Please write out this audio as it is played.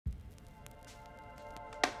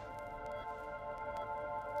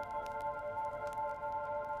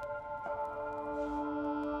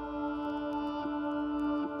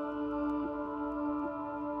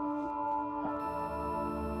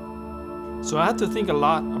So I had to think a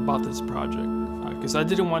lot about this project because I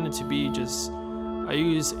didn't want it to be just I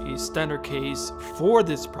use a standard case for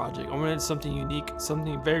this project. I wanted something unique,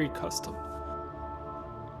 something very custom.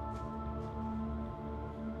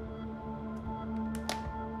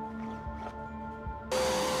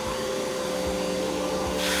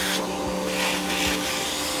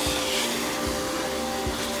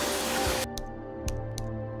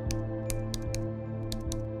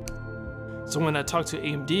 So when I talked to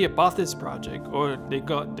AMD about this project, or they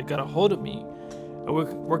got a hold of me, and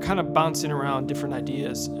we're kind of bouncing around different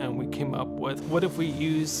ideas, and we came up with, what if we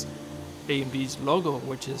use AMD's logo,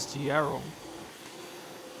 which is the arrow.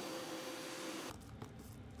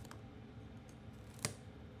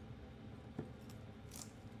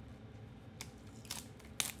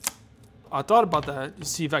 I thought about that to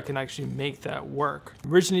see if I can actually make that work.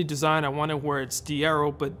 Originally designed, I wanted where it's the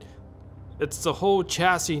arrow, but it's the whole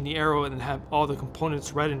chassis and the arrow and have all the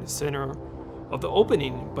components right in the center of the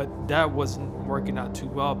opening, but that wasn't working out too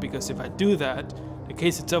well because if I do that, the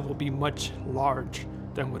case itself will be much larger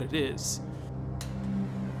than what it is.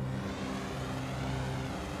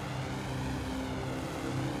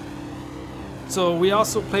 So we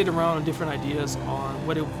also played around with different ideas on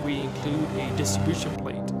what if we include a distribution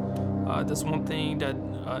plate. That's one thing that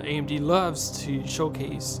AMD loves to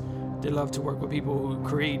showcase. They love to work with people who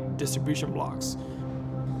create distribution blocks.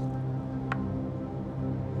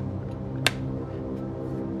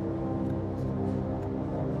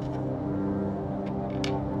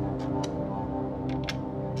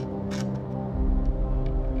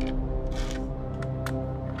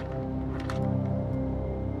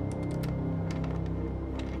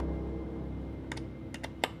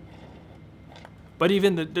 But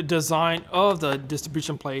even the design of the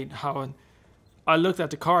distribution plate, how I looked at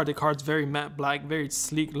the card's very matte black, very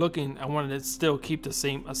sleek looking. I wanted to still keep the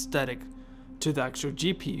same aesthetic to the actual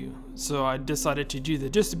GPU. So I decided to do the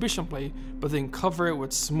distribution plate, but then cover it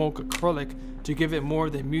with smoke acrylic to give it more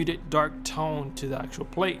of the muted dark tone to the actual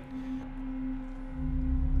plate.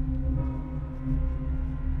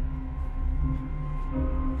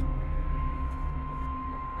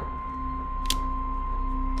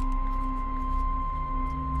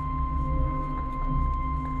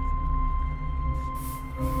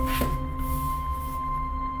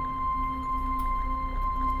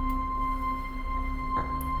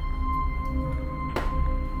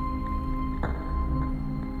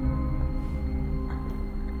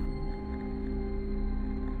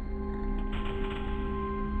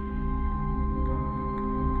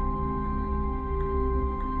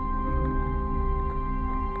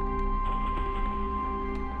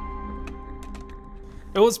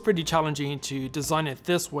 It was pretty challenging to design it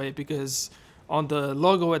this way because on the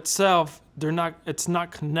logo itself, it's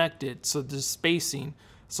not connected, so there's spacing.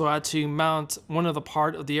 So I had to mount one of the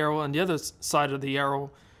part of the arrow on the other side of the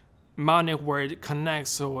arrow, mount it where it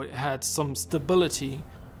connects so it had some stability.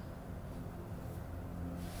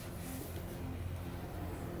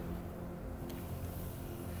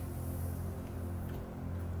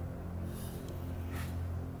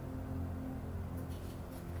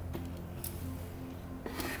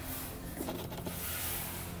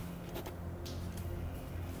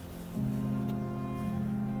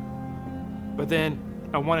 But then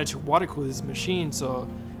I wanted to water cool this machine, so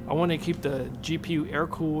I want to keep the GPU air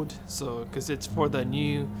cooled, so because it's for the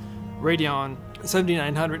new Radeon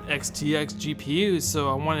 7900 XTX GPU,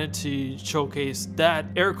 so I wanted to showcase that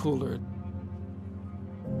air cooler.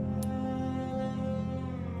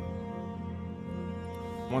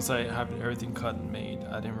 Once I have everything cut and made,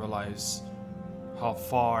 I didn't realize how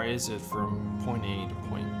far is it from point A to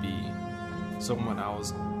point B. So when I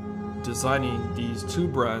was designing these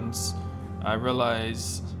tube runs, I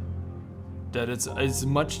realized that it's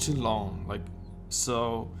much too long.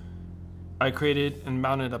 So I created and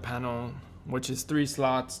mounted a panel which is 3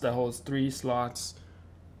 slots that holds 3 slots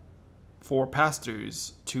for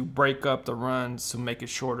pass-throughs to break up the runs to make it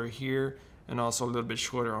shorter here and also a little bit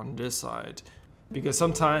shorter on this side. Because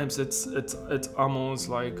sometimes it's almost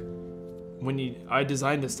like when I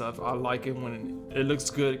design this stuff, I like it when it looks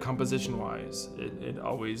good composition wise. It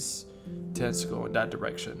always tends to go in that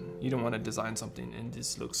direction. You don't want to design something and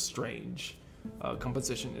this looks strange.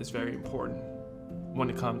 Composition is very important when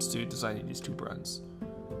it comes to designing these tube runs.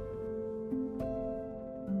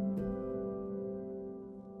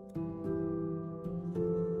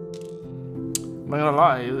 I'm not gonna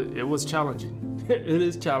lie, it was challenging. It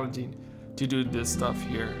is challenging to do this stuff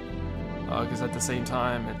here because at the same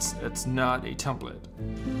time it's not a template.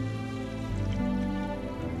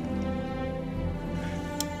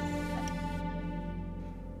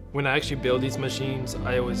 When I actually build these machines,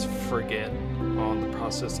 I always forget on the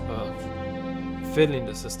process of filling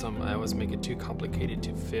the system, I always make it too complicated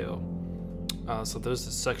to fill. So there's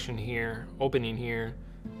this section here, opening here,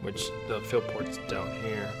 which the fill port's down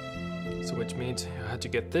here. So which means I had to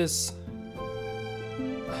get this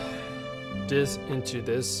into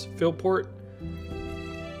this fill port.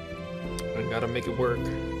 I gotta make it work.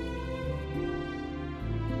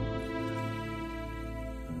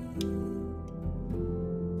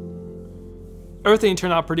 Everything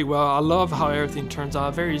turned out pretty well. I love how everything turns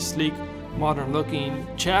out. Very sleek, modern looking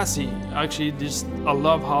chassis. Actually, I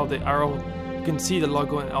love how the arrow, you can see the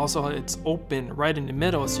logo, and also it's open right in the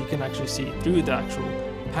middle, so you can actually see through the actual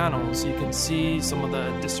panel. So you can see some of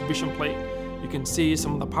the distribution plate, you can see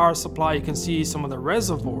some of the power supply, you can see some of the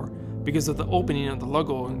reservoir because of the opening of the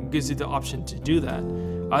logo, and gives you the option to do that.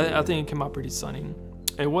 I think it came out pretty stunning.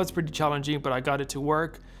 It was pretty challenging, but I got it to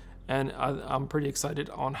work, and I'm pretty excited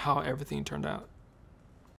on how everything turned out.